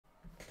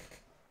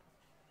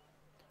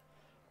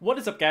What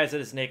is up, guys?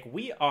 It is Nick.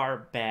 We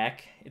are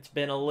back. It's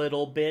been a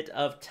little bit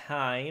of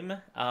time.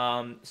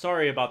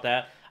 Sorry about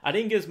that. I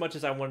didn't get as much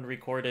as I wanted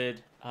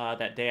recorded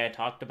that day I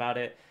talked about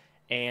it.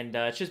 And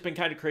it's just been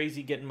kind of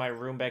crazy getting my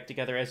room back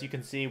together. As you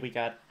can see, we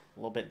got a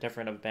little bit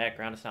different of a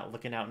background. It's not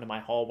looking out into my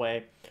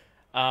hallway.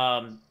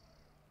 And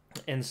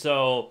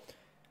so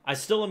I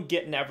still am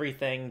getting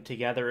everything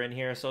together in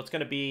here. So it's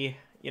going to be,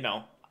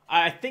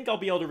 I think I'll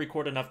be able to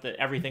record enough that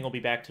everything will be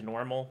back to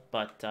normal.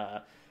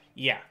 But,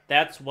 yeah,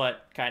 that's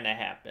what kind of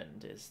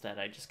happened, is that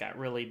I just got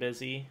really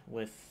busy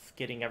with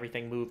getting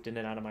everything moved in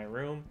and out of my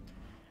room.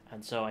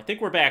 And so I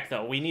think we're back,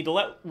 though. We need to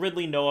let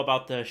Ridley know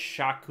about the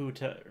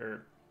Shakatu's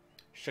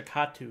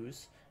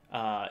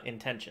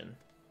intention.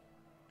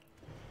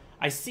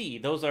 I see.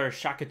 Those are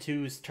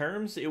Shakatu's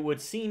terms. It would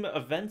seem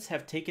events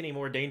have taken a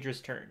more dangerous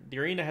turn. The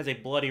arena has a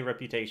bloody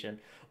reputation.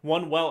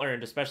 One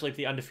well-earned, especially if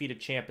the undefeated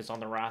champ is on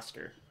the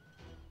roster.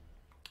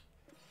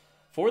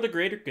 For the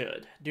greater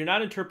good, do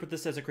not interpret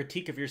this as a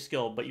critique of your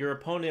skill, but your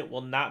opponent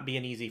will not be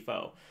an easy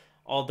foe.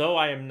 Although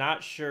I am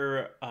not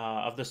sure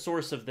of the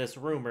source of this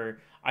rumor,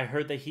 I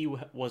heard that he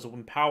was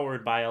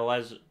empowered by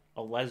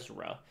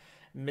Illezra.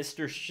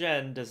 Mr.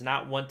 Shen does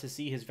not want to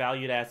see his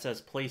valued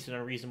assets placed in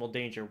unreasonable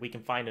danger. We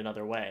can find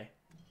another way.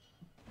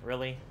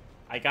 Really?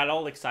 I got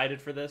all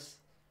excited for this?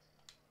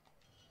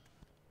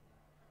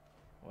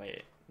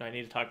 Wait, do I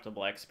need to talk to the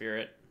Black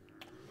Spirit?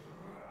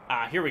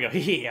 Ah, here we go.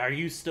 Are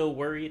you still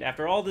worried?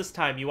 After all this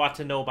time, you ought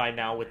to know by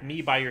now, with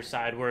me by your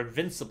side, we're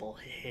invincible.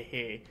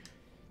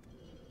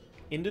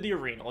 Into the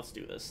arena. Let's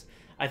do this.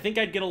 I think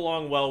I'd get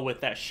along well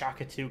with that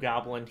Shakatu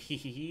goblin.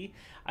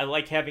 I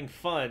like having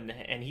fun,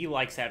 and he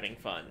likes having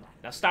fun.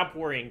 Now stop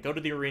worrying. Go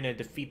to the arena and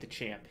defeat the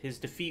champ. His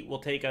defeat will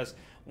take us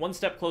one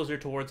step closer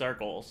towards our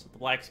goals. The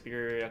Black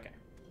Spirit... Okay.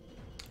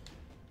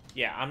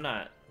 Yeah, I'm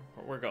not...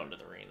 We're going to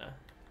the arena.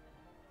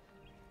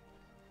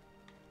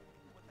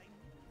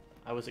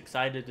 I was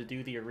excited to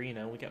do the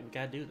arena. We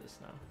gotta do this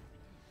now.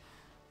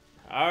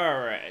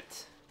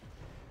 Alright.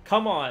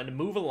 Come on,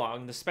 move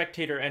along. The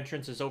spectator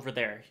entrance is over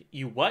there.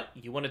 You what?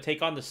 You want to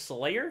take on the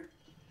Slayer?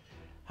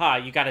 Ha,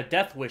 you got a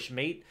death wish,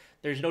 mate.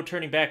 There's no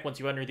turning back once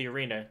you enter the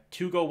arena.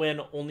 Two go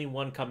in, only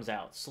one comes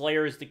out.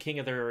 Slayer is the king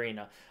of the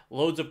arena.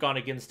 Loads have gone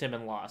against him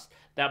and lost.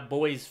 That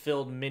boy's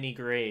filled many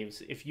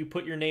graves. If you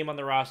put your name on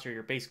the roster,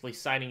 you're basically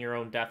signing your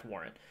own death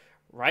warrant.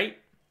 Right?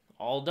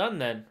 All done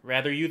then.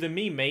 Rather you than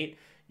me, mate.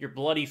 Your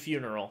bloody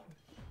funeral.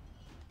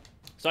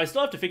 So I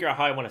still have to figure out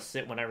how I want to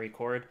sit when I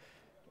record.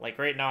 Like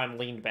right now I'm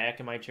leaned back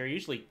in my chair. I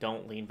usually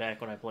don't lean back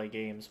when I play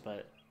games,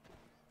 but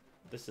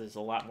this is a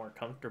lot more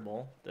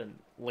comfortable than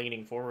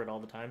leaning forward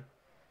all the time.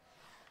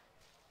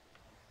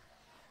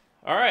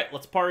 Alright,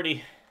 let's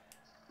party.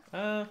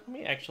 Let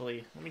me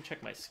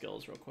check my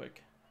skills real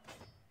quick.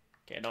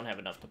 Okay, I don't have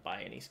enough to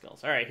buy any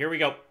skills. Alright, here we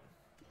go.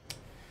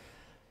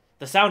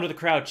 The sound of the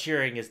crowd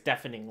cheering is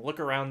deafening. Look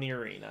around the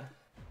arena.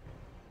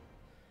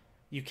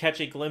 You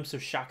catch a glimpse of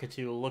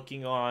Shakatu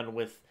looking on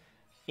with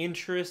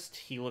interest.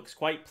 He looks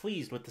quite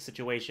pleased with the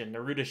situation.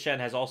 Naruto Shen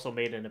has also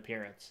made an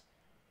appearance.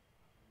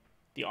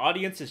 The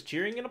audience is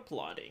cheering and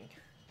applauding.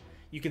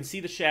 You can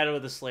see the shadow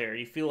of the Slayer.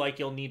 You feel like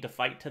you'll need to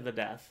fight to the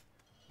death.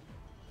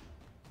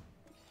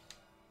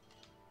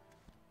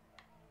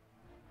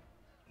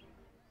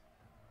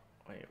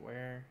 Wait,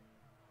 where?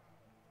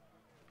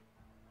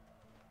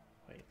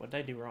 Wait, what did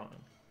I do wrong?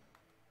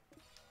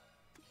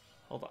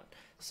 Hold on.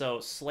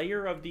 So,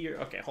 Slayer of the Year...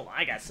 Okay, hold on.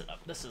 I gotta sit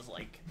up. This is,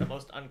 like, the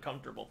most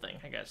uncomfortable thing.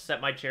 I gotta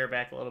set my chair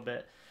back a little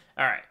bit.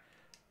 Alright.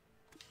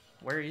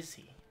 Where is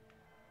he?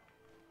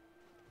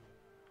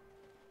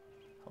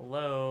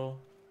 Hello?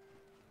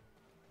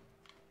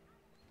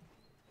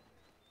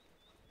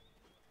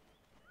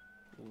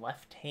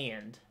 Left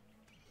hand.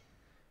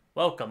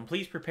 Welcome.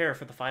 Please prepare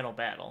for the final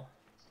battle.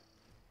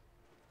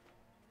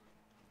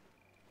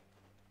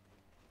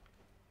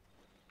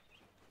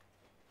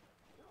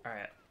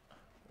 Alright.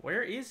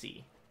 Where is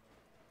he?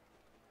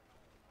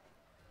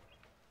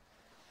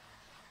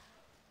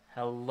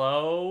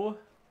 Hello?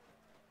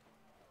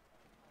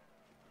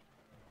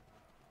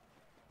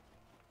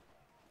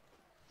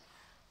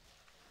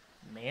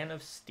 Man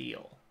of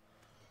Steel.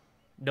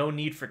 No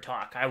need for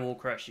talk. I will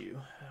crush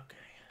you. Okay.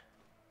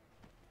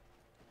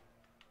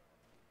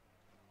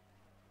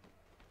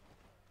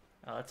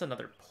 Oh, that's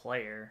another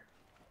player.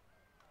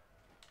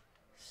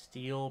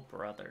 Steel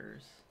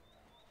Brothers.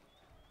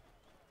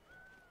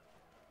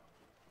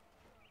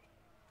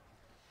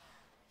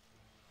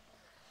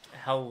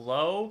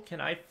 Hello? Can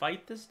I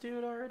fight this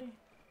dude already?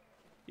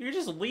 You can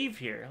just leave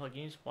here. Like,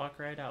 you just walk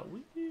right out.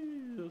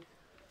 Woo!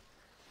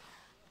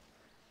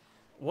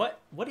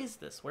 What is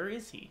this? Where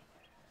is he?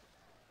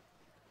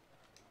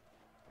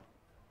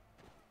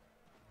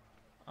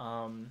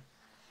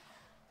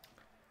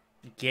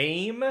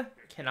 Game?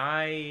 Can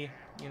I,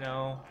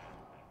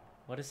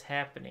 what is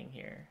happening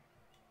here?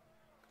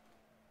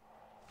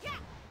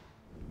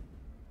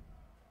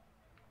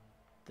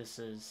 This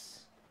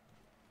is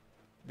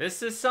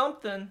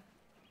something.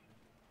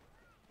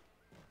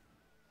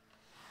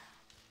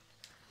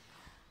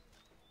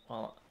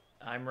 Well,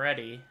 I'm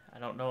ready. I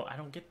don't know. I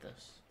don't get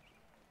this.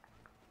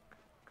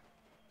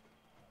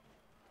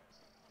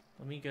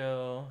 Let me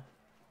go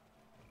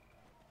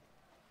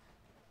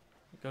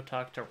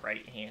talk to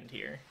right hand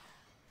here.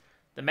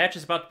 The match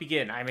is about to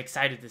begin. I'm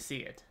excited to see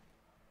it.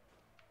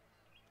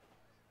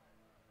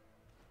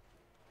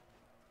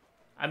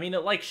 I mean,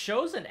 it, like,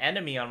 shows an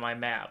enemy on my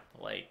map.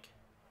 Like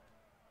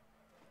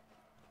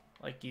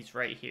he's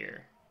right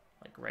here.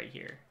 Like, right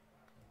here.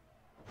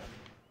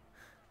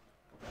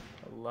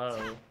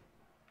 Hello.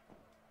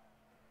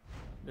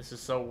 This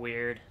is so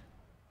weird.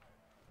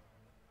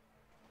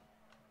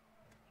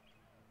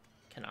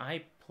 Can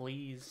I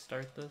please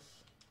start this?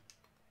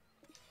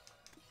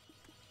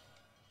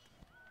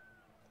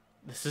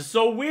 This is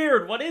so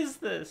weird. What is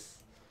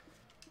this?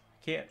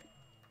 Can't.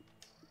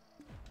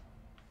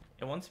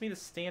 It wants me to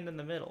stand in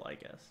the middle, I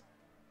guess.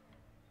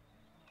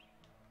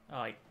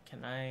 Oh,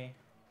 can I?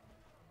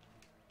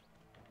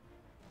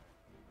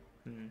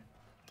 So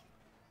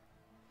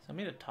I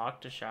need to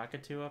talk to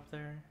Shakatu up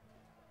there.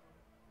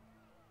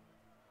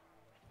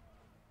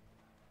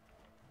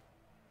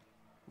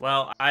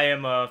 Well, I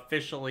am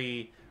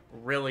officially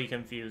really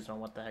confused on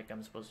what the heck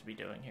I'm supposed to be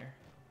doing here.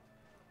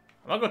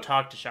 I'm gonna go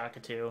talk to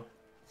Shakatu,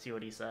 see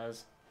what he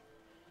says.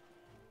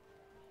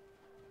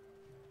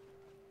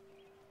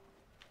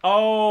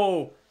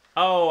 Oh,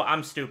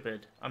 I'm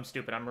stupid.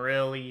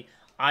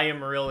 I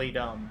am really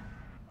dumb.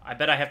 I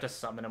bet I have to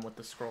summon him with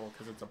the scroll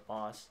because it's a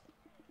boss.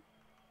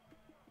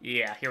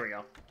 Yeah, here we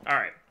go.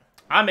 Alright.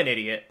 I'm an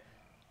idiot.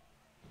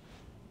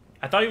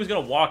 I thought he was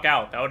gonna walk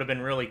out. That would have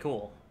been really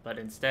cool. But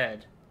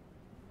instead...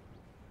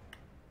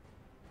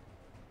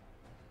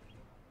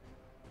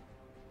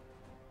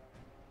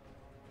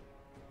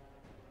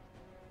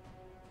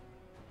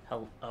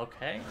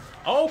 Okay.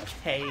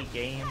 Okay,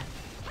 game.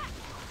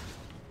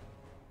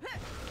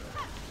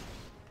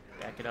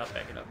 Back it up,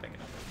 back it up, back it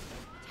up.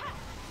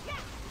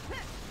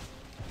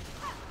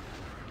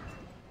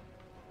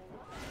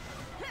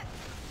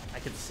 I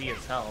can see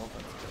its health.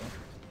 That's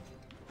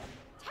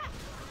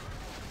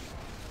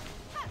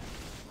cool.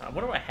 I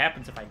wonder what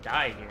happens if I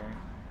die here.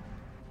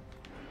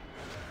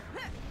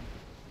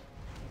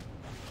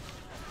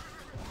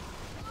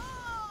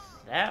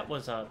 That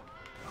was a...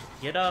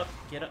 Get up,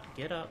 get up,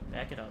 get up,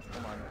 back it up.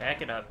 Come on,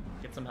 back it up.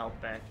 Get some health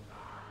back.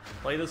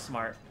 Play this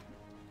smart.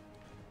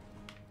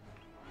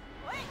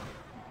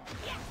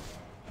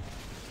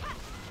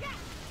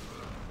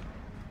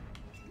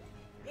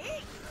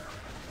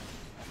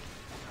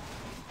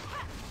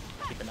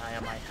 Keep an eye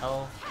on my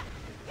health.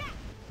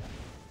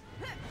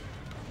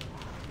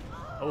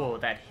 Oh,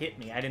 that hit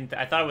me. I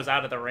thought I was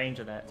out of the range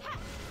of that.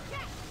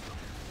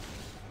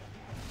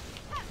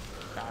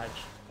 Dodge.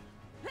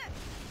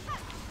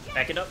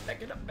 Back it up,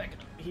 back it up, back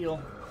it up.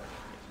 Heal.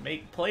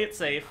 Play it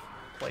safe.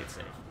 Play it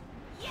safe.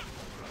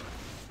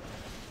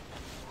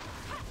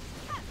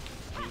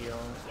 Heal.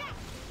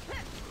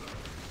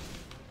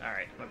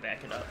 Alright, I'm gonna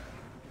back it up.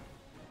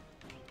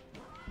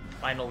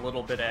 Find a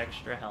little bit of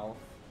extra health.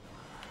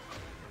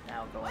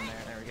 Now go in there.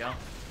 There we go.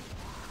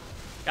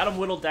 Got him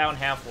whittled down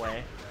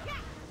halfway.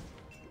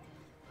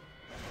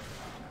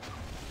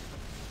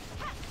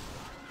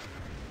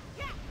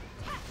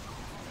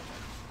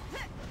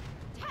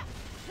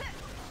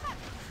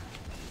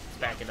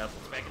 Back it up,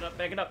 let's back it up,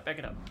 back it up, back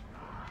it up.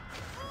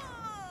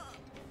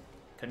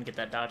 Couldn't get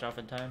that dodge off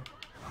in time.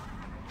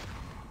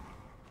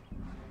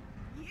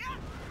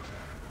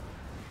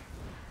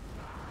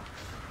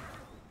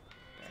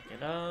 Back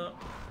it up.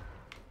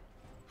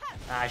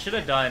 I should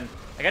have done...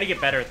 I gotta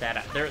get better at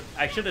that.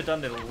 I should have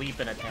done the leap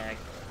and attack.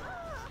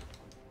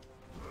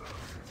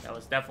 That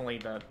was definitely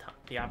the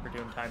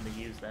opportune time to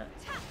use that.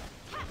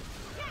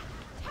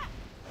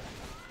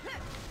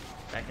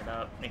 Back it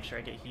up, make sure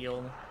I get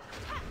healed.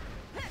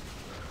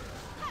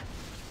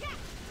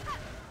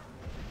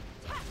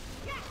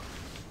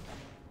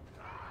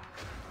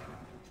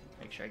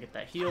 Make sure I get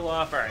that heal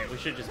off. Alright, we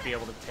should just be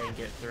able to tank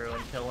it through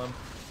and kill him.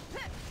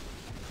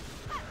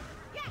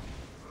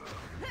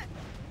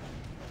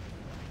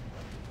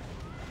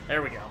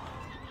 There we go.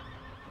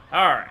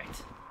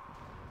 Alright.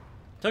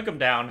 Took him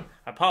down.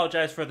 I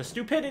apologize for the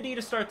stupidity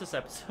to start this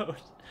episode.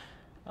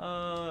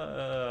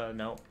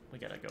 No. We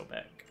gotta go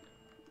back.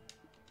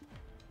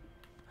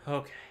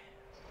 Okay.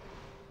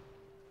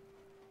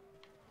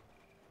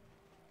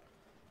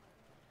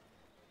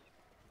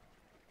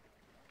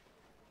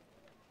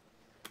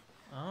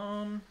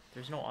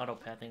 There's no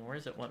auto-pathing. Where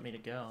does it want me to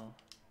go?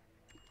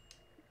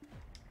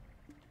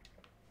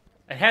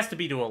 It has to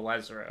be to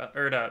Illezra,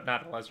 or to,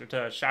 not Illezra, to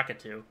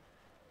Shakatu.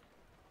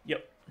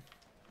 Yep.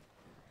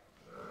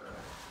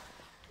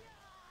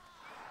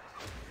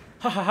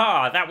 Ha ha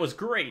ha, that was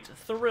great.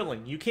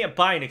 Thrilling. You can't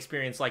buy an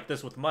experience like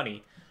this with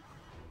money.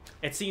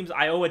 It seems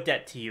I owe a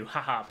debt to you.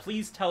 Haha,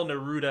 please tell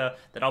Neruda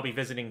that I'll be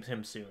visiting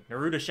him soon.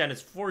 Neruda Shen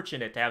is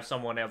fortunate to have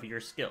someone of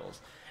your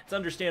skills. It's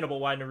understandable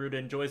why Neruda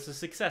enjoys the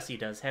success he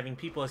does, having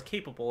people as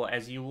capable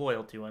as you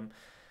loyal to him.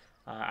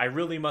 I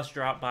really must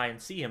drop by and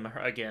see him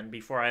again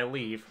before I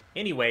leave.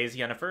 Anyways,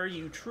 Yennefer,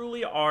 you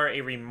truly are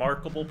a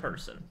remarkable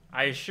person.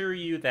 I assure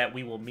you that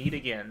we will meet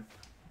again.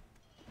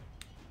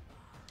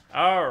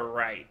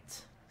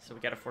 Alright. So we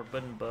got a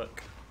forbidden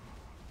book.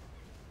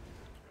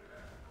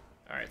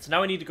 Alright, so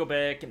now we need to go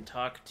back and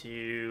talk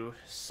to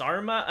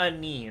Sarma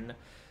Anin.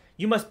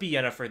 You must be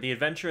Yennefer, the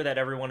adventurer that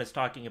everyone is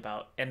talking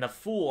about, and the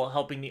fool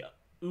helping the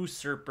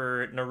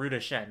usurper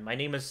Neruda Shen. My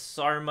name is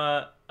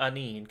Sarma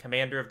Anin,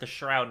 commander of the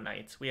Shroud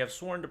Knights. We have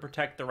sworn to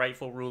protect the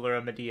rightful ruler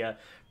of Medea,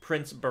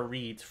 Prince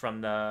Barid,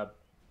 from the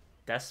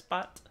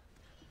despot.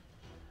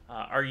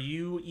 Are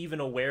you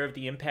even aware of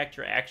the impact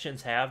your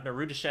actions have?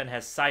 Neruda Shen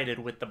has sided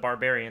with the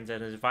barbarians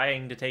and is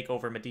vying to take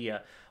over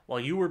Medea.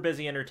 While you were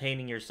busy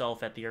entertaining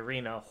yourself at the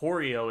arena,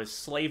 Horio is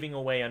slaving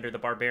away under the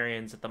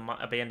barbarians at the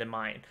abandoned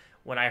mine.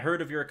 When I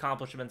heard of your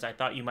accomplishments, I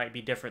thought you might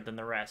be different than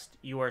the rest.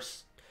 You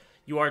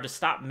are to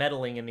stop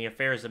meddling in the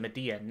affairs of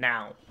Medea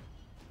now.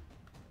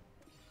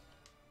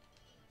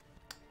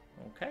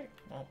 Okay,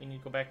 well, we need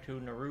to go back to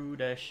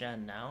Neruda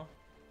Shen now.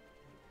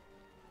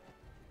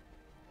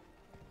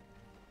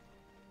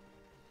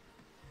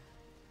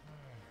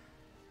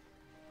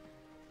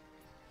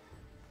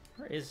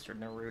 Where is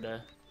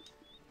Neruda?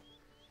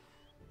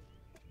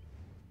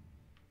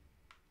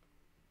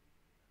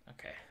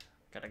 Okay,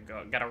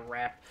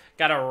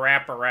 gotta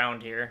wrap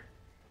around here.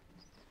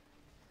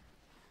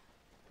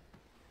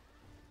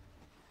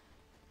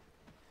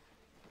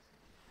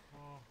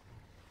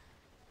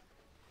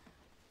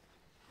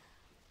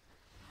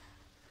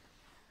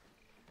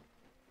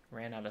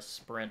 Ran out of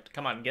sprint.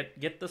 Come on,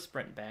 get the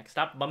sprint back.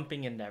 Stop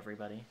bumping into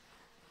everybody.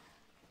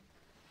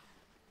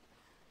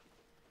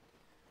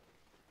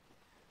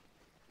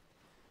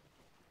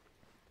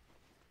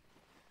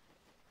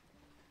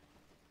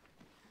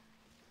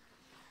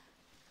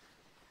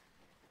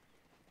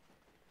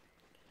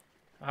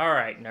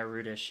 Alright,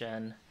 Neruda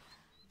Shen.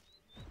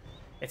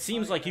 It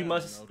seems like you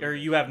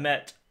have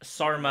met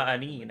Sarma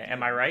Anin,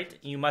 am I right?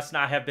 You must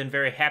not have been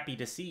very happy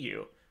to see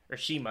you. Or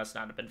she must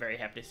not have been very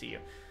happy to see you.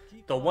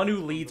 The one who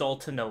leads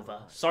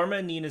Altanova. Sarma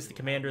Anin is the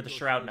commander of the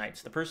Shroud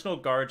Knights, the personal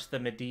guards to the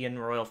Median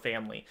royal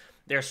family.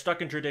 They are stuck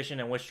in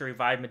tradition and wish to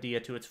revive Medea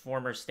to its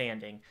former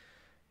standing.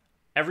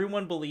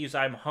 Everyone believes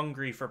I'm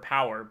hungry for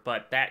power,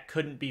 but that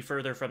couldn't be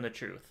further from the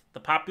truth. The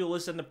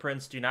populace and the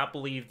prince do not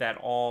believe that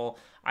all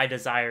I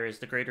desire is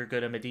the greater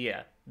good of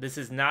Medea. This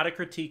is not a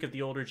critique of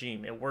the old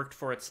regime. It worked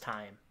for its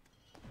time.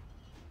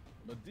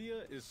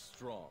 Medea is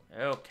strong.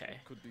 Okay.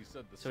 Could be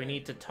said so we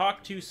need to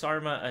talk to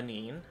Sarma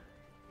Anin.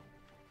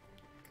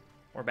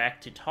 We're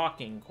back to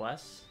talking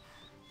quests.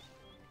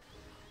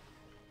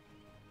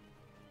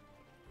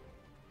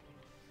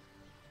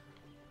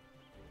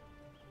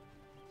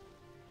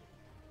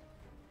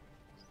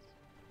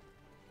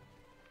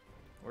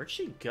 Where'd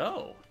she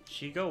go? Did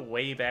she go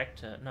way back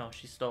to... No,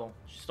 she's still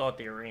at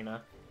the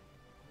arena.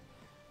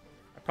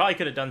 I probably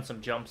could have done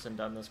some jumps and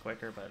done this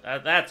quicker, but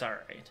that's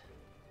alright.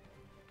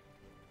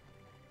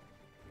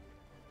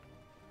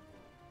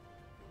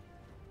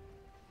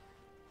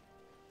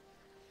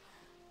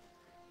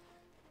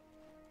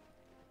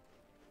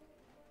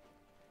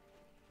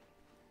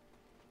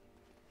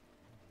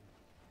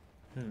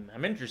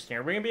 I'm interested.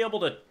 Are we going to be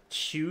able to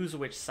choose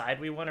which side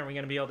we want? Are we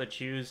going to be able to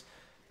choose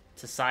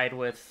to side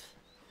with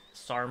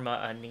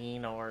Sarma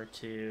Anin or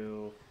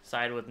to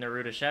side with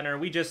Neruda Shen? Or are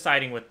we just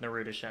siding with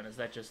Neruda Shen? Is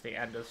that just the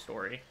end of the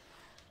story?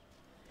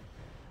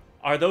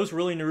 Are those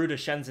really Neruda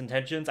Shen's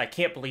intentions? I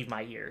can't believe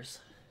my ears.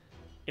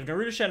 If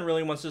Neruda Shen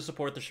really wants to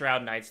support the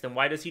Shroud Knights, then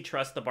why does he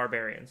trust the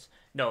barbarians?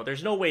 No,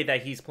 there's no way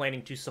that he's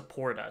planning to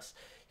support us.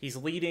 He's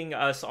leading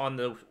us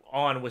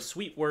on with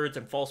sweet words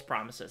and false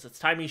promises. It's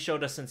time he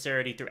showed us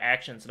sincerity through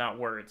actions, not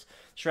words.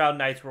 Shroud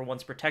Knights were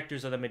once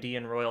protectors of the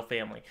Median royal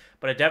family,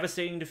 but a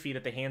devastating defeat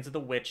at the hands of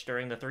the witch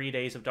during the 3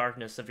 days of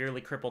darkness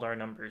severely crippled our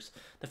numbers.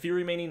 The few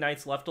remaining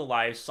knights left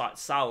alive sought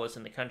solace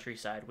in the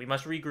countryside. We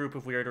must regroup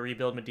if we are to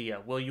rebuild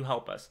Medea. Will you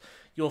help us?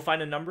 You will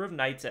find a number of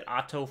knights at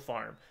Otto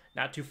Farm,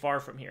 not too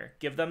far from here.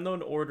 Give them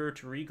an order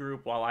to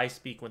regroup while I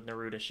speak with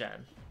Neruda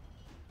Shen.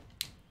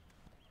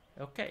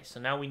 Okay, so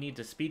now we need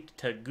to speak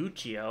to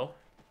Guccio.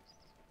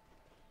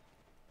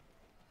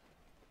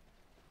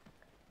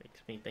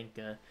 Makes me think,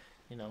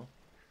 you know,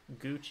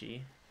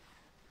 Gucci.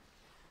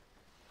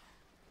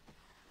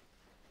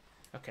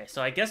 Okay,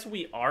 so I guess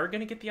we are going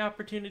to get the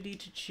opportunity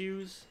to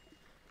choose.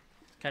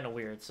 It's kind of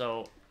weird.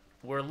 So,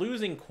 we're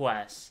losing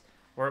quests.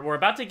 We're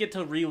about to get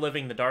to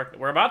reliving the dark...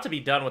 We're about to be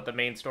done with the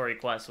main story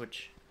quest,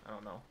 which, I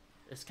don't know,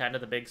 is kind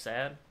of the big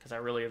sad, because I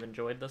really have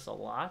enjoyed this a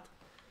lot.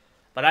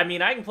 But, I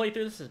mean, I can play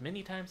through this as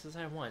many times as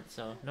I want,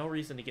 so no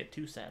reason to get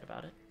too sad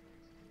about it.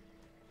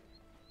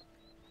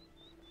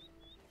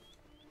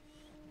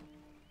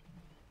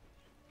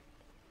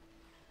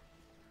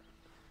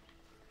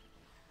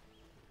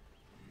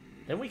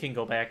 Then we can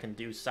go back and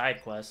do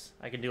side quests.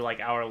 I can do, like,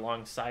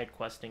 hour-long side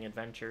questing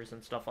adventures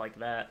and stuff like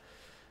that.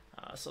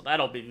 So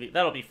that'll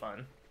be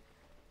fun.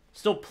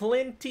 Still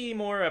plenty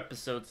more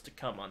episodes to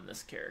come on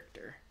this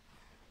character.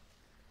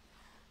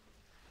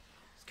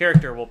 This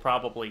character will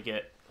probably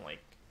get... like,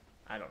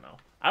 I don't know.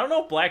 I don't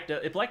know if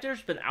Black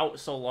Desert's been out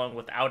so long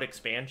without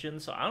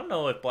expansions, so I don't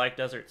know if Black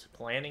Desert's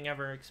planning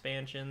ever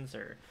expansions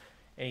or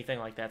anything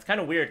like that. It's kind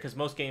of weird because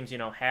most games, you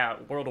know,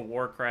 have World of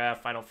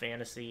Warcraft, Final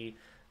Fantasy,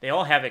 they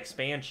all have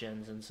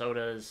expansions, and so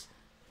does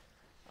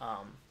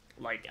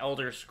like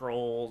Elder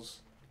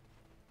Scrolls.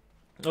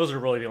 Those are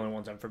really the only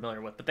ones I'm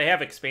familiar with. But they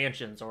have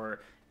expansions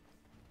or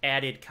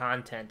added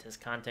content as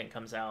content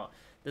comes out.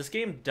 This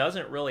game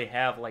doesn't really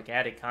have like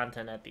added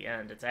content at the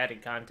end. Its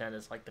added content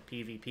is like the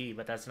PvP,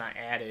 but that's not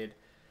added.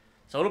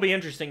 So it'll be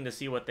interesting to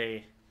see what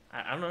they...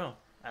 I don't know.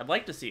 I'd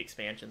like to see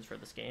expansions for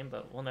this game,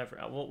 but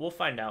we'll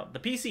find out. The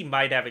PC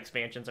might have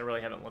expansions. I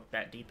really haven't looked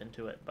that deep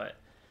into it, but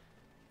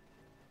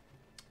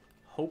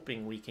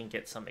hoping we can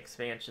get some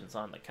expansions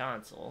on the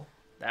console.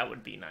 That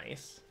would be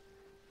nice.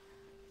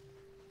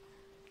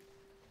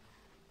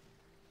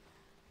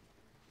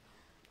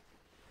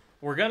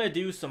 We're gonna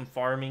do some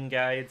farming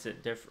guides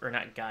at or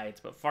not guides,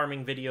 but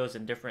farming videos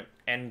in different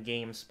end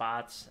game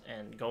spots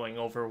and going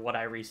over what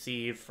I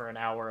receive for an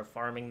hour of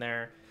farming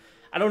there.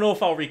 I don't know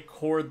if I'll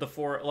record the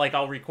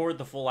I'll record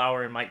the full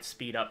hour and might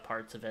speed up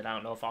parts of it. I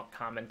don't know if I'll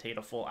commentate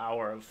a full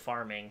hour of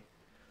farming.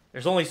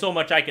 There's only so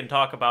much I can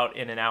talk about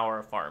in an hour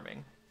of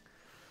farming.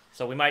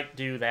 So we might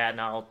do that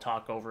and I'll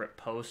talk over it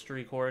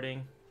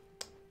post-recording.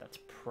 That's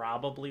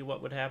probably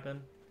what would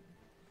happen.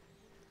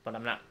 But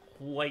I'm not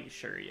quite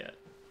sure yet.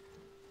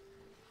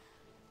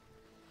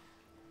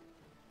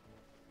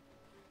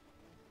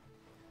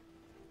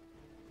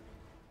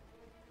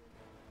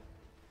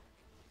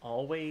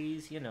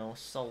 Always, you know,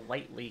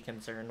 slightly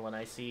concerned when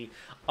I see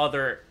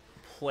other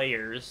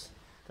players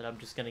that I'm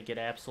just going to get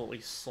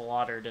absolutely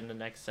slaughtered in the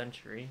next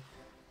century.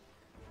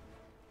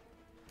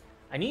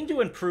 I need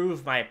to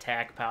improve my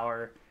attack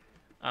power.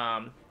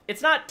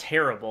 It's not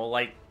terrible.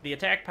 Like, the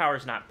attack power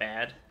is not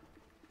bad.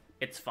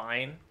 It's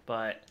fine,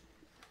 but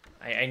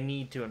I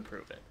need to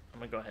improve it. I'm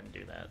going to go ahead and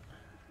do that.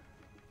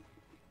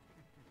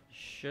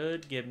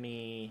 Should give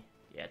me,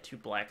 yeah, 2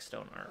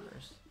 Blackstone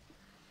armors.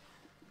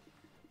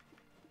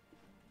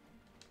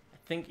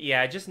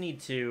 Yeah, I just need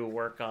to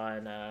work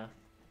on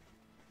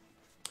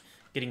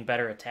getting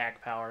better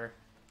attack power.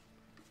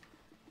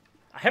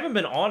 I haven't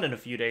been on in a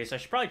few days, so I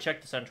should probably check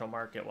the Central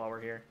Market while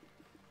we're here.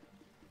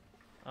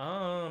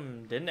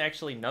 Didn't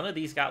actually, none of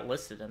these got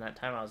listed in that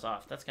time I was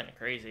off. That's kind of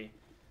crazy.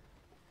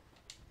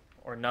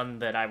 Or none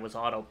that I was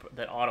auto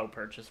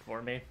purchased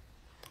for me.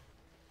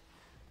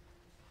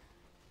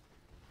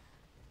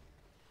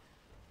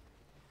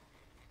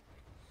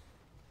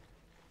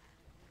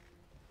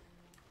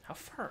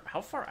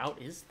 How far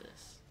out is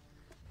this?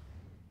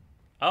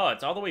 Oh,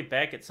 it's all the way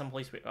back at some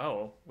place we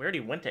already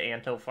went to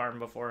Anto Farm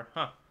before.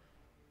 Huh.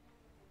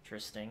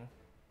 Interesting.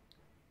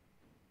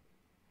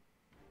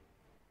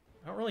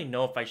 I don't really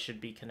know if I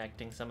should be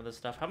connecting some of this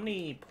stuff. How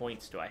many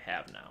points do I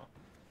have now?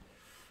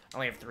 I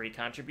only have 3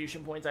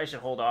 contribution points. I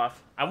should hold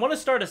off. I want to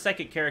start a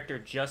second character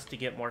just to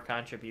get more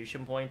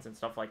contribution points and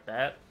stuff like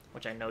that,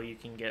 which I know you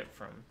can get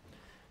from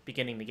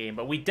beginning the game,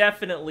 but we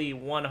definitely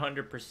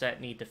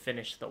 100% need to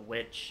finish the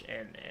witch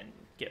and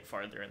get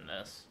farther in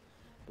this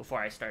before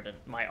I started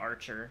my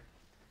archer.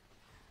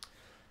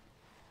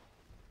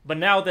 But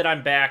now that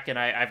I'm back and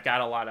I've got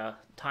a lot of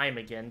time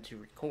again to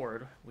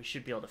record, we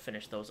should be able to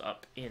finish those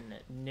up in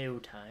no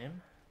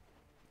time.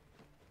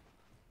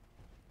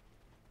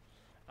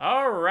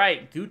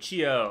 Alright,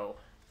 Guccio.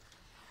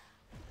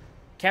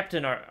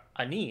 Captain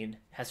Anine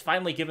has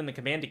finally given the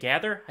command to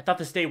gather. I thought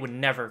this day would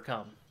never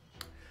come.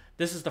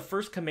 This is the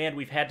first command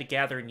we've had to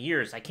gather in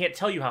years. I can't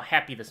tell you how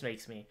happy this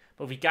makes me,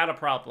 but we've got a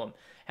problem.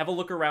 Have a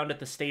look around at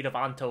the state of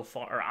Otto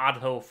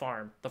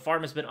Farm. The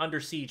farm has been under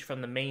siege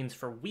from the mains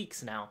for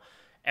weeks now.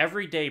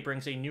 Every day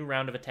brings a new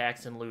round of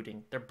attacks and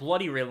looting. They're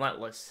bloody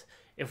relentless.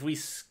 If we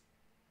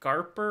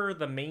scarper,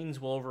 the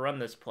mains will overrun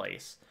this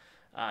place.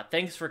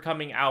 Thanks for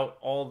coming out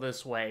all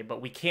this way,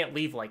 but we can't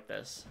leave like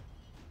this.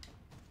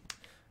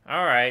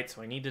 Alright,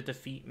 so I need to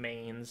defeat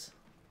mains.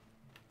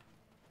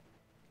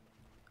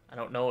 I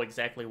don't know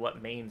exactly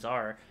what mains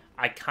are.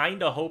 I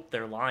kind of hope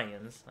they're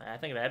lions. I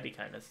think that'd be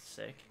kind of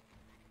sick.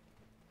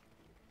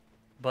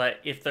 But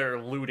if they're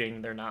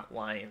looting, they're not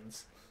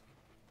lions.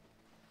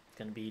 It's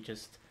gonna be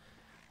just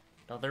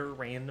another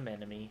random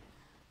enemy.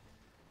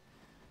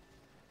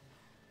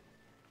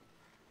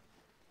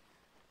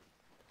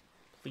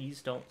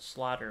 Please don't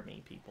slaughter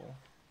me, people.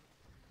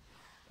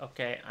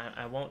 Okay,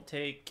 I won't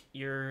take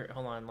your...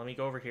 Hold on, let me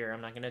go over here.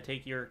 I'm not gonna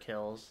take your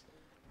kills.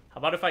 How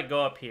about if I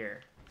go up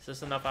here? Is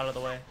this enough out of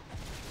the way?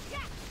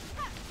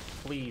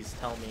 Please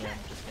tell me I'm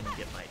just gonna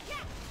get my...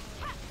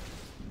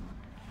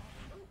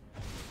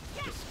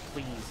 Just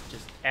please,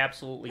 just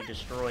absolutely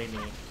destroy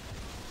me.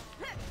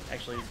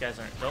 Actually, these guys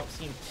don't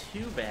seem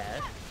too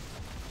bad.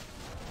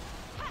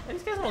 Yeah,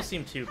 these guys don't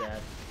seem too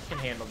bad. I can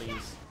handle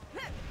these.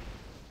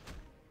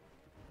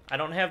 I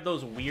don't have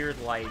those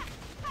weird, like,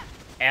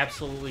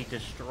 absolutely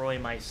destroy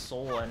my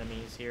soul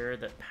enemies here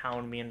that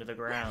pound me into the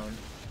ground,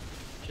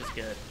 which is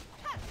good.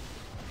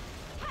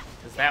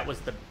 Because that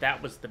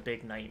was the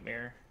big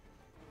nightmare.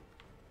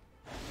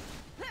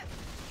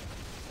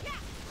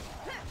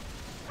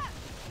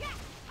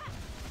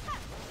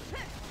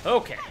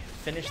 Okay,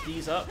 finish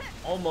these up.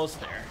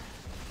 Almost there.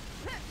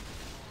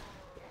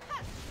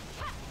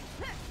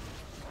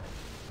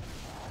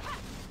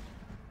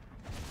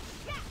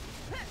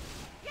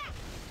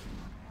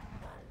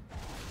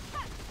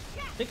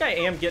 think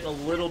I am getting a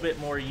little bit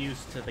more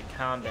used to the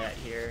combat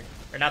here.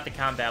 Or not the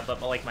combat,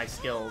 but like my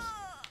skills.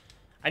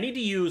 I need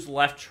to use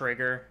left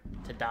trigger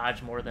to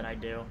dodge more than I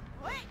do.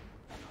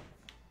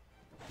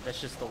 That's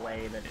just the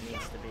way that it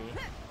needs to be.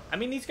 I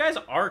mean, these guys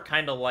are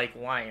kind of like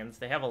lions.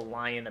 They have a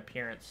lion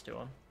appearance to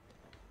them.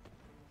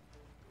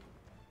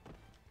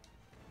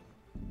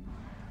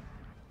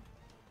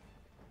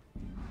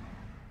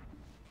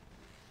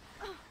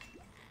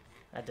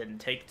 That didn't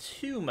take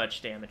too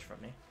much damage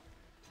from me.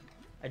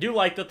 I do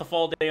like that the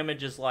fall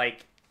damage is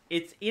like,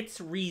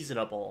 it's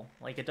reasonable.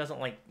 Like, it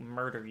doesn't like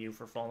murder you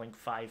for falling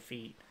 5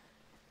 feet.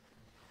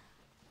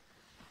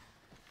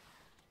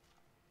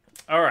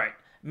 Alright.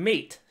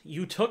 Mate,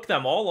 you took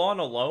them all on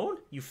alone?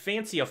 You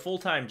fancy a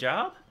full-time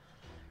job?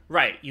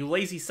 Right, you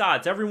lazy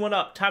sods. Everyone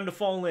up. Time to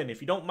fall in.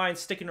 If you don't mind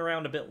sticking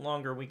around a bit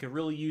longer, we could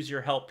really use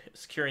your help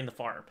securing the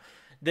farm.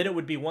 Then it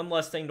would be one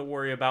less thing to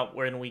worry about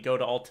when we go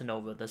to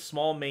Altanova. The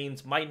small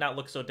mains might not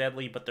look so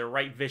deadly, but they're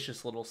right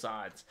vicious little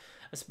sods.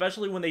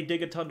 Especially when they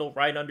dig a tunnel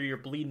right under your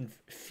bleeding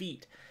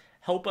feet.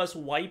 Help us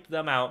wipe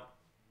them out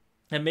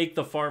and make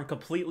the farm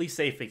completely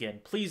safe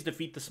again. Please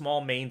defeat the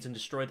small mains and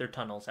destroy their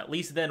tunnels. At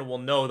least then we'll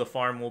know the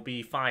farm will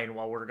be fine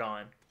while we're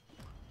gone.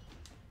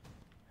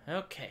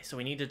 Okay, so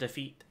we need to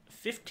defeat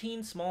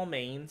 15 small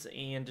mains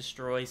and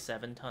destroy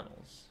 7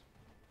 tunnels.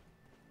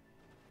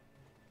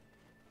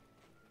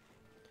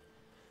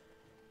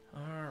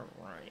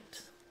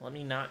 Alright. Let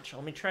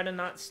me try to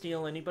not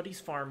steal anybody's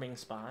farming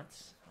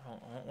spots.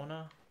 I don't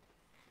wanna...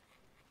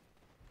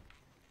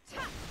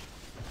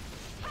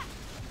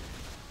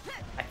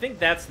 I think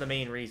that's the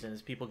main reason,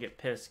 is people get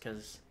pissed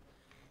because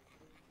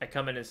I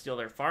come in and steal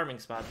their farming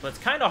spots. But it's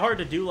kind of hard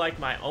to do like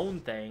my own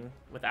thing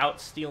without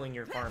stealing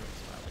your farming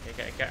spot.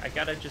 Like I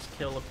gotta just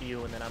kill a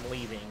few and then I'm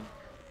leaving.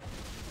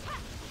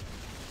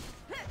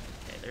 Okay,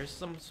 there's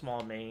some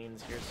small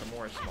mains. Here's some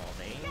more small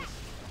mains.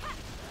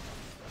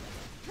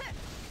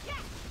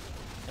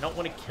 I don't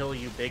want to kill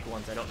you big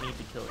ones. I don't need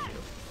to kill you.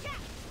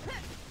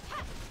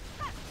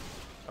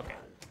 Okay,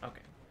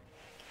 okay.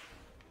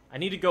 I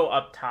need to go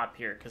up top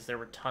here because there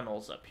were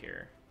tunnels up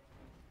here.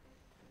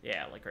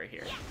 Yeah, like right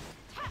here.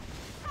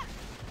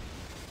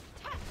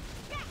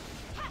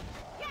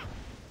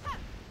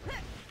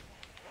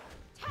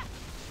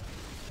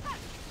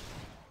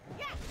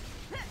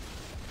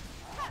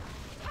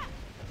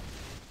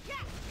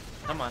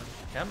 Come on,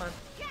 come on.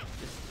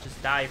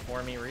 Just die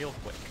for me real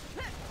quick.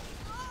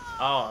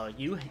 Oh,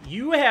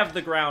 you have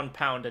the ground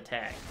pound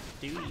attack,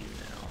 do you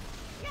now?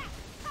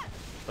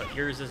 But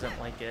yours isn't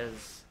like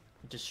as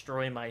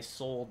destroy my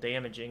soul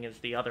damaging as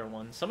the other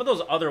ones. Some of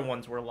those other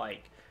ones were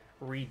like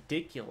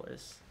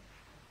ridiculous.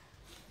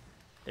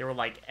 They were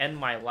like end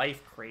my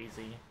life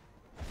crazy.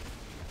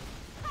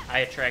 I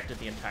attracted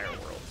the entire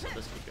world, so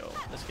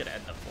this could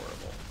end up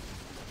horrible.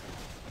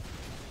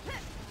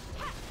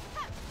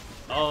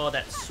 Oh,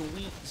 that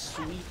sweet,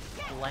 sweet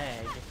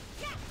lag.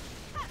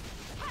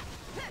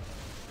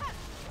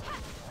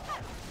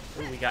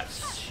 Ooh, we got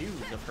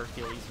shoes of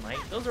Hercules Might.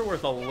 Those are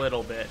worth a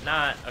little bit,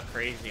 not a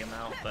crazy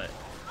amount, but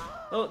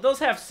those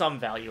have some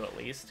value at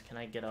least. Can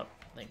I get up?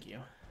 Thank you.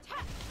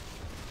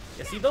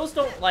 Yeah, see, those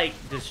don't, like,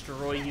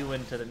 destroy you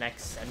into the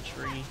next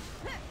century.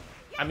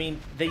 I mean,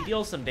 they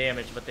deal some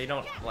damage, but they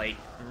don't, like,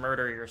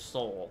 murder your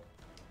soul.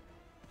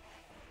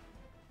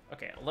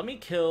 Okay, let me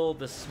kill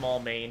this small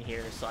main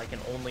here so I can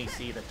only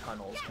see the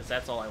tunnels, because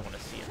that's all I want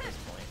to see at this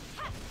point.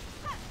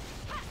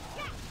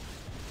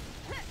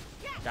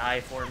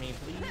 Die for me,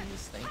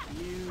 please. Thank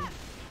you.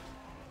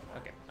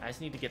 Okay, I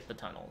just need to get the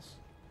tunnels.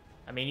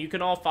 I mean, you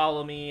can all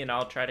follow me, and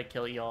I'll try to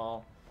kill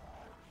y'all.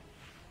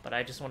 But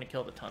I just want to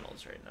kill the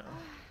tunnels right now.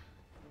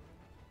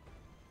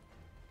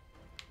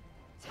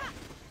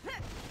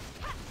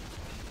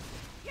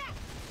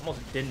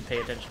 Almost didn't pay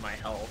attention to my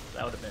health.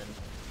 That would have been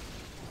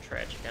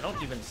tragic. I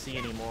don't even see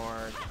any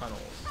more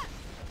tunnels.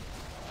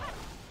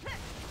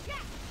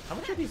 How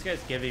much are these guys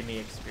giving me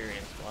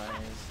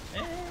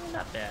experience-wise?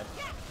 Not bad.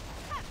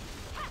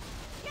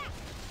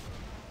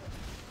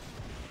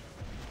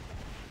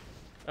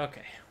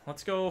 Okay,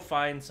 let's go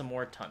find some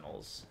more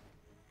tunnels.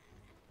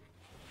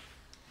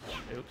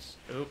 Oops,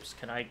 oops,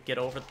 can I get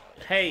over...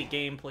 Hey,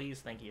 game, please,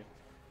 thank you.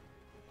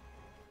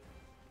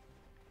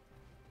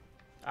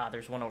 Ah,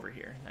 there's one over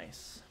here,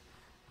 nice.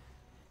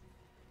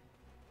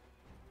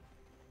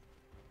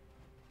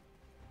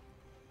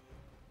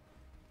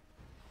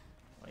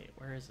 Wait,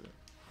 where is it?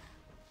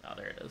 Oh,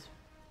 there it is.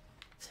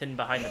 It's hidden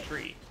behind the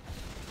tree.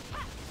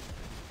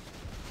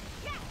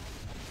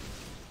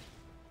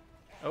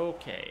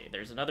 Okay,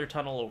 there's another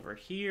tunnel over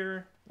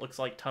here. Looks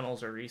like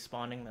tunnels are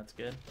respawning, that's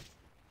good.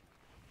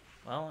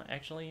 Well,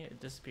 actually, it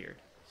disappeared.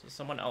 So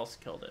someone else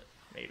killed it,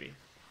 maybe.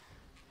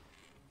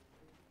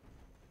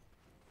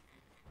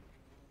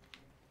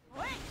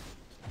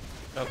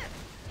 Okay.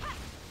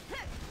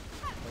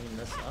 Clean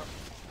this up.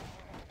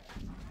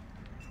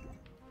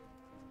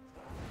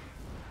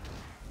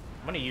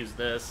 I'm gonna use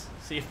this,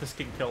 see if this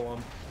can kill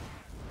him.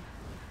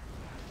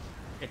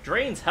 It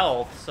drains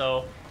health,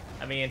 so,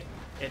 I mean,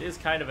 it is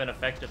kind of an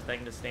effective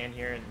thing to stand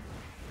here and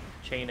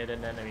chain it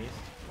in enemies.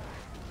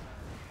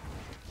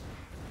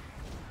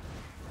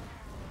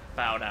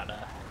 About out of...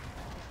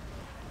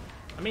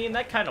 I mean,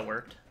 that kind of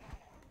worked.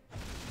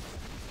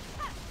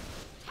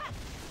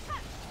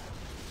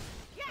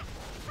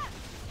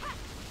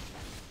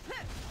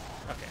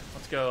 Okay,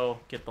 let's go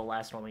get the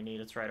last one we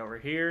need. It's right over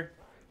here.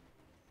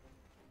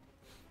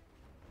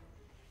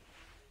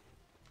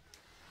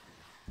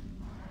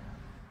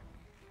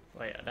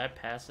 Wait, did I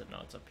pass it? No,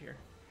 it's up here.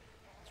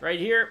 It's right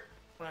here.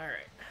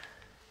 Alright.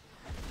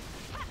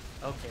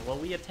 Okay, well,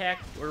 we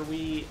attacked, or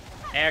we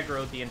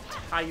aggroed the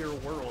entire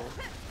world.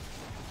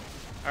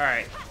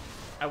 Alright.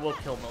 I will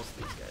kill most of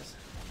these guys.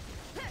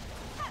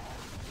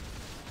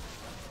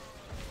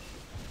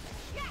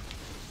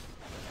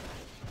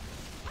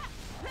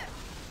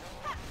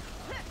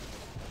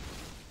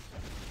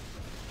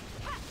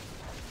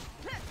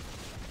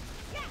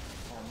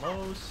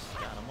 Almost.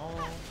 Got them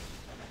all.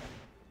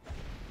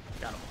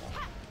 Got them all.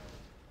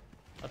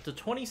 Up to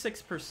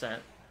 26%.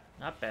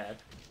 Not bad.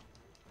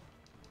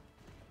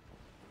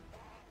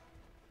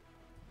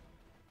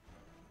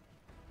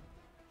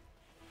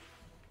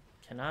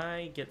 Can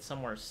I get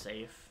somewhere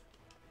safe?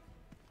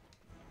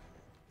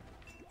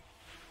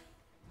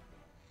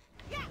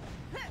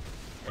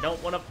 I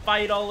don't want to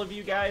fight all of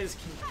you guys.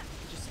 Can you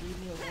just leave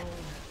me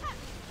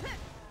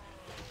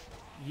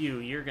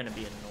alone? You're gonna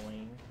be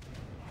annoying.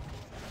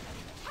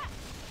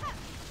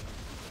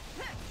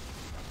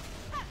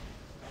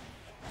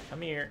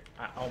 Come here.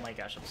 Oh my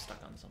gosh, I'm stuck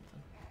on something.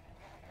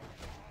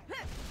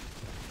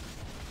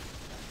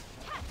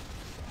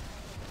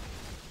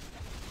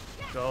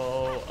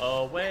 Go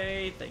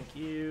away, thank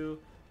you.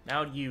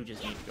 Now you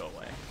just need to go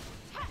away.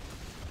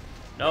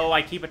 No,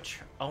 I keep a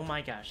oh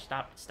my gosh,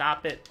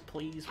 stop it,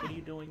 please. What are you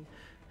doing?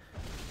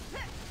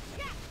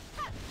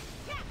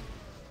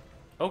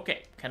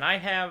 Okay, can I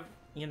have,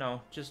 you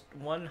know, just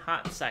one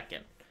hot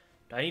second?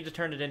 Do I need to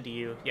turn it into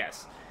you?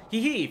 Yes. Hee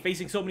hee,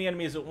 facing so many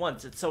enemies at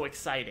once, it's so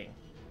exciting.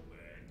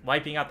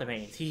 Wiping out the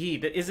mains. Hee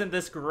hee, isn't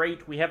this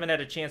great? We haven't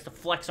had a chance to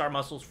flex our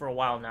muscles for a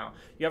while now.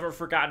 You haven't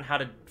forgotten how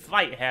to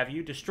fight, have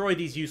you? Destroy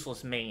these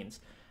useless mains.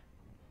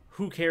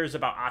 Who cares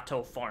about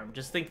Otto Farm?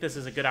 Just think this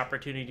is a good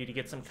opportunity to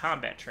get some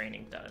combat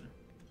training done.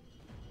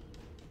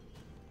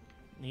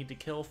 Need to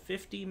kill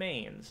 50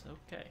 mains.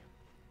 Okay.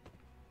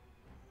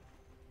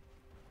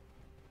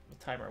 What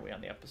time are we on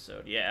the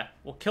episode? Yeah,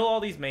 we'll kill all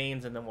these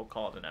mains and then we'll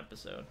call it an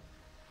episode.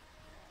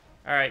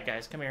 Alright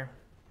guys, come here.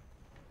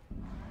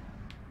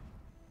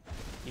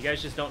 You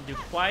guys just don't do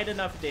quite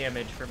enough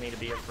damage for me to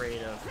be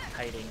afraid of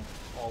kiting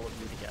all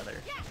of you together.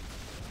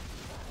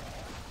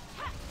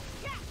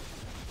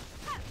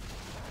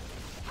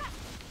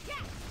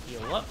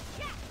 Heal up.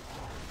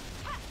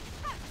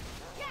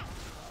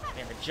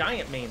 Man, the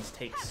giant mains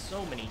take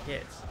so many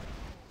hits.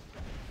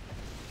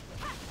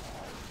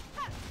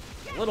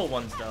 The little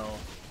ones, though,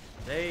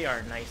 they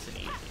are nice and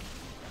easy.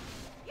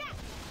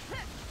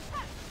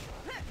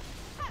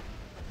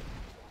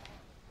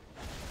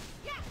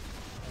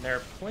 There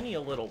are plenty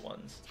of little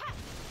ones.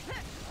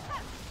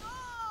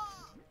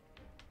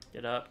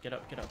 Get up, get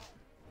up, get up.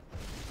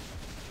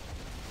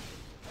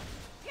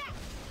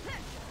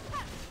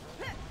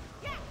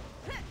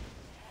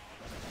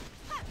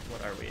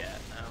 What are we at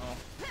now?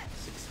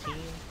 16?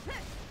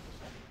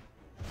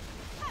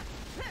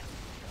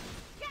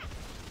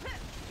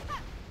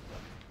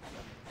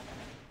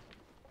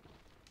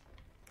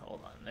 Hold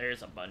on,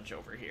 there's a bunch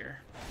over here.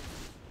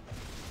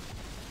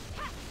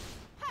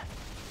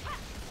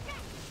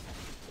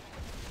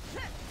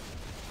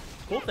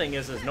 Cool thing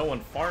is no one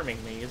farming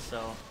these,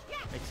 so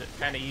makes it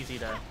kind of easy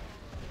to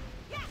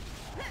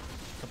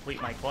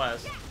complete my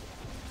quest.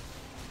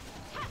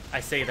 I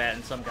say that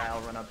and some guy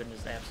will run up and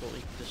just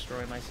absolutely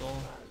destroy my soul.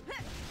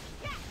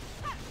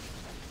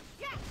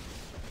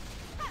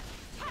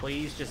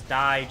 Please just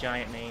die,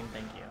 giant main,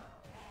 thank you.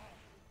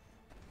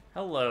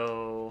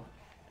 Hello,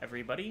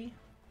 everybody.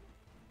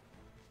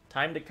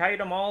 Time to kite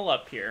them all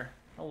up here.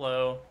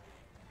 Hello.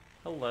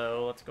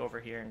 Hello, let's go over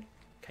here and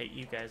kite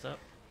you guys up.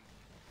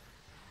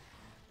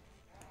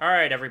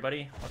 Alright,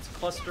 everybody, let's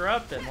cluster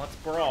up and let's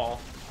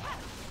brawl.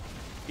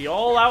 The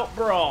all-out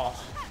brawl.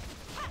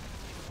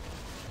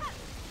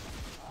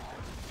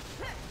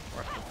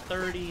 We're up to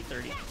 30,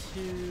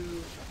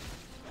 32.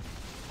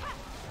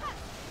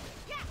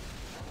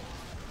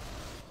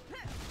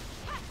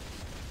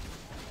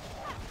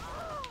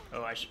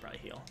 Oh, I should probably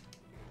heal.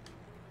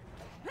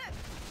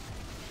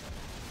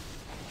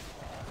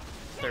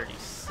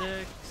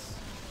 36.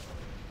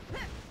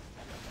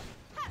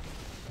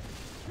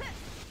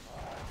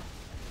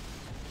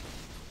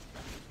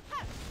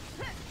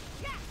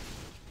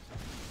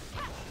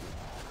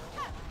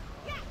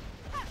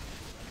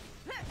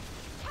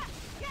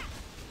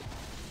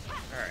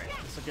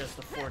 Get us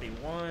to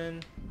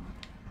 41.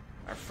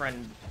 Our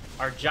friend,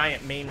 our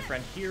giant main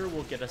friend here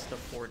will get us to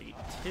 42.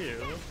 There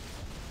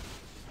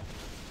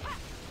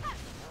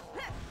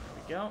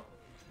we go.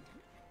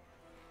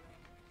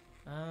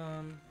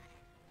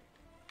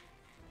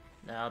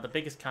 Now the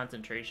biggest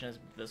concentration is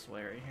this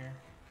way right here.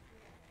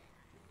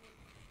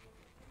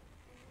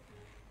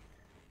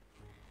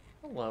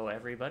 Hello,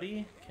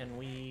 everybody. Can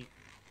we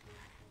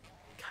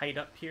kite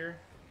up here?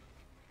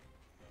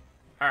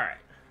 Alright.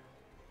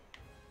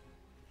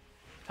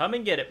 Come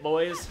and get it,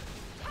 boys.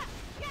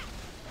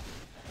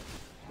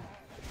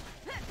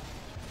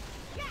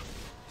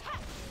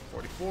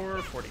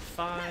 $44,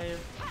 $45,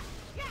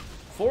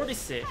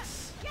 $46.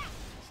 Just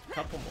a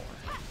couple more.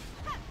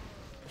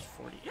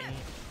 There's $48.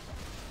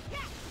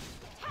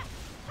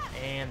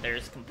 And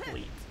there's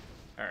complete.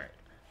 Alright.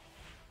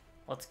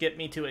 Let's get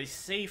me to a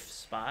safe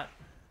spot.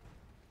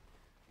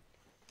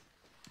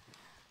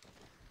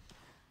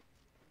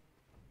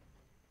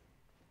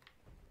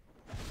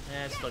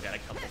 I still got a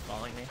couple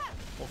following me.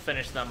 We'll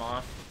finish them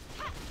off.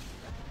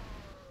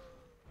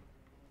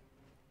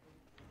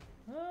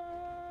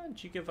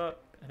 Did you give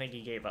up? I think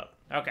he gave up.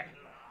 Okay.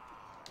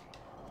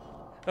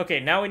 Okay,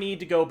 now we need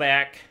to go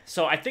back.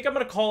 So I think I'm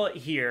going to call it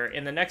here.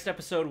 In the next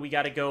episode, we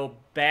got to go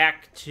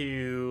back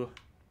to...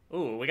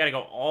 Ooh, we got to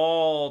go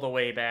all the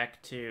way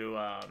back to...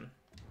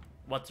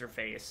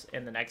 What's-her-face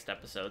in the next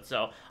episode.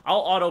 So I'll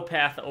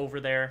auto-path over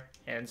there,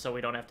 and so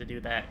we don't have to do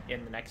that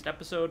in the next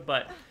episode.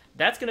 But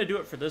that's going to do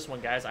it for this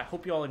one, guys. I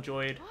hope you all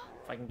enjoyed.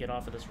 If I can get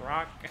off of this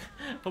rock.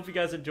 Hope you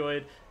guys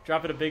enjoyed.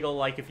 Drop it a big ol'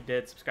 like if you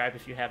did. Subscribe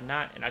if you have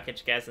not. And I'll catch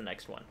you guys in the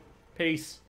next one. Peace.